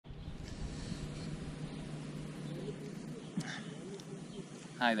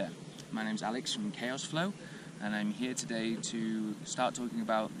Hi there, my name's Alex from Chaos Flow, and I'm here today to start talking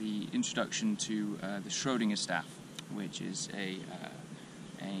about the introduction to the Schrödinger staff, which is a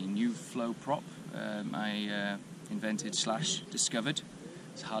new flow prop I invented / discovered.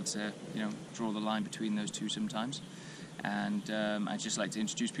 It's hard to draw the line between those two sometimes, and I'd just like to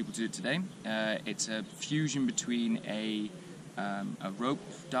introduce people to it today. It's a fusion between a rope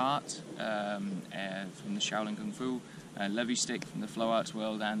dart from the Shaolin Kung Fu, a levy stick from the flow arts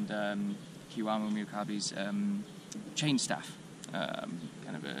world, and Kiwamo Miyokabe's chain staff.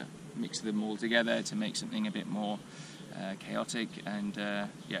 Kind of a mix of them all together to make something a bit more chaotic and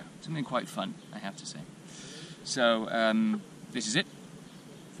yeah, something quite fun, I have to say. So this is it,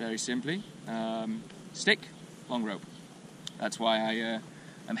 very simply. Stick, long rope. That's why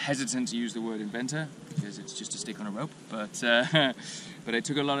I'm hesitant to use the word inventor, because it's just a stick on a rope, but it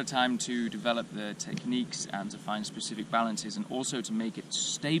took a lot of time to develop the techniques and to find specific balances, and also to make it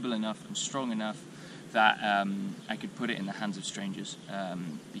stable enough and strong enough that I could put it in the hands of strangers,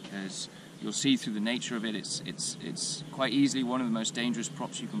 because you'll see through the nature of it, it's quite easily one of the most dangerous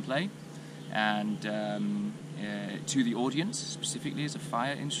props you can play, and to the audience specifically as a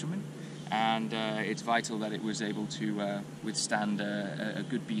fire instrument. And it's vital that it was able to withstand a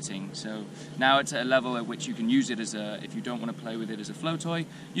good beating. So now it's at a level at which you can use it as if you don't want to play with it as a flow toy,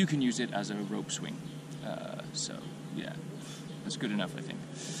 you can use it as a rope swing. So yeah, that's good enough, I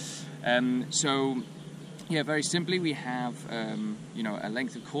think. So yeah, very simply, we have a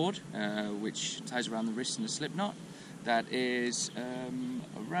length of cord which ties around the wrist in a slip knot. That is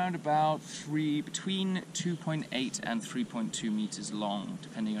around about between 2.8 and 3.2 meters long,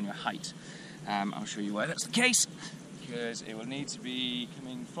 depending on your height. I'll show you why that's the case, because it will need to be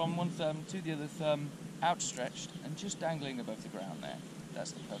coming from one thumb to the other thumb, outstretched and just dangling above the ground there.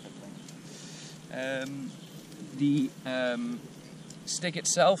 That's the perfect length. The stick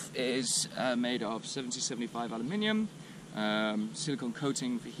itself is made of 70-75 aluminium, silicone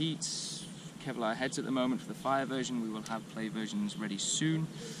coating for heat, Kevlar heads at the moment for the fire version. We will have play versions ready soon,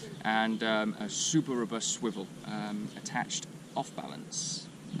 and a super robust swivel attached off balance.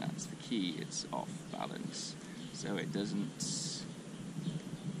 That's the key, it's off balance, so it doesn't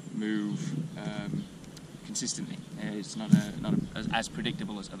move consistently. It's not as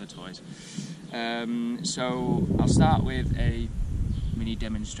predictable as other toys. So I'll start with a mini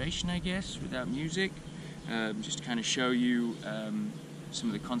demonstration, I guess, without music, just to kind of show you some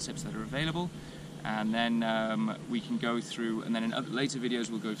of the concepts that are available, and then we can go through, and then in later videos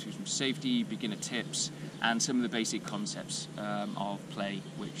we'll go through some safety, beginner tips, and some of the basic concepts of play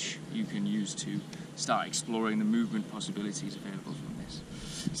which you can use to start exploring the movement possibilities available from this.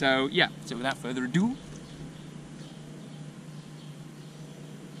 So yeah, so without further ado,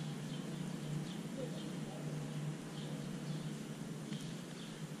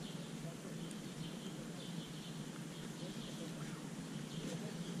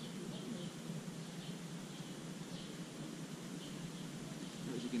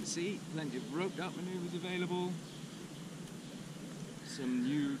 you can see plenty of roped up maneuvers available, some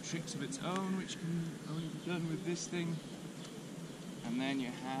new tricks of its own which can only be done with this thing, and then you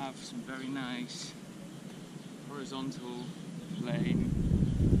have some very nice horizontal plane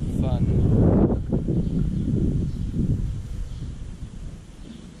fun,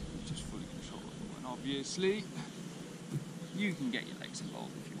 just fully controllable, and obviously you can get your legs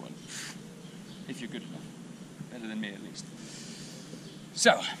involved if you want, if you're good enough, better than me at least.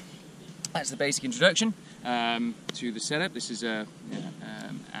 So, that's the basic introduction to the setup. This is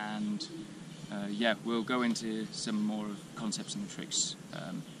yeah, we'll go into some more of concepts and tricks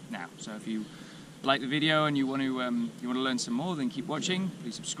now. So if you like the video and you want to learn some more, then keep watching.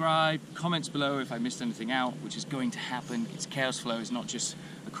 Please subscribe. Comments below if I missed anything out, which is going to happen. It's Chaos Flow. It's not just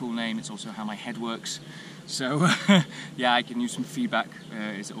a cool name. It's also how my head works. So yeah, I can use some feedback.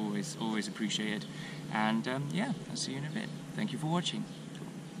 It's always appreciated. And yeah, I'll see you in a bit. Thank you for watching.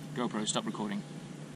 GoPro, stop recording.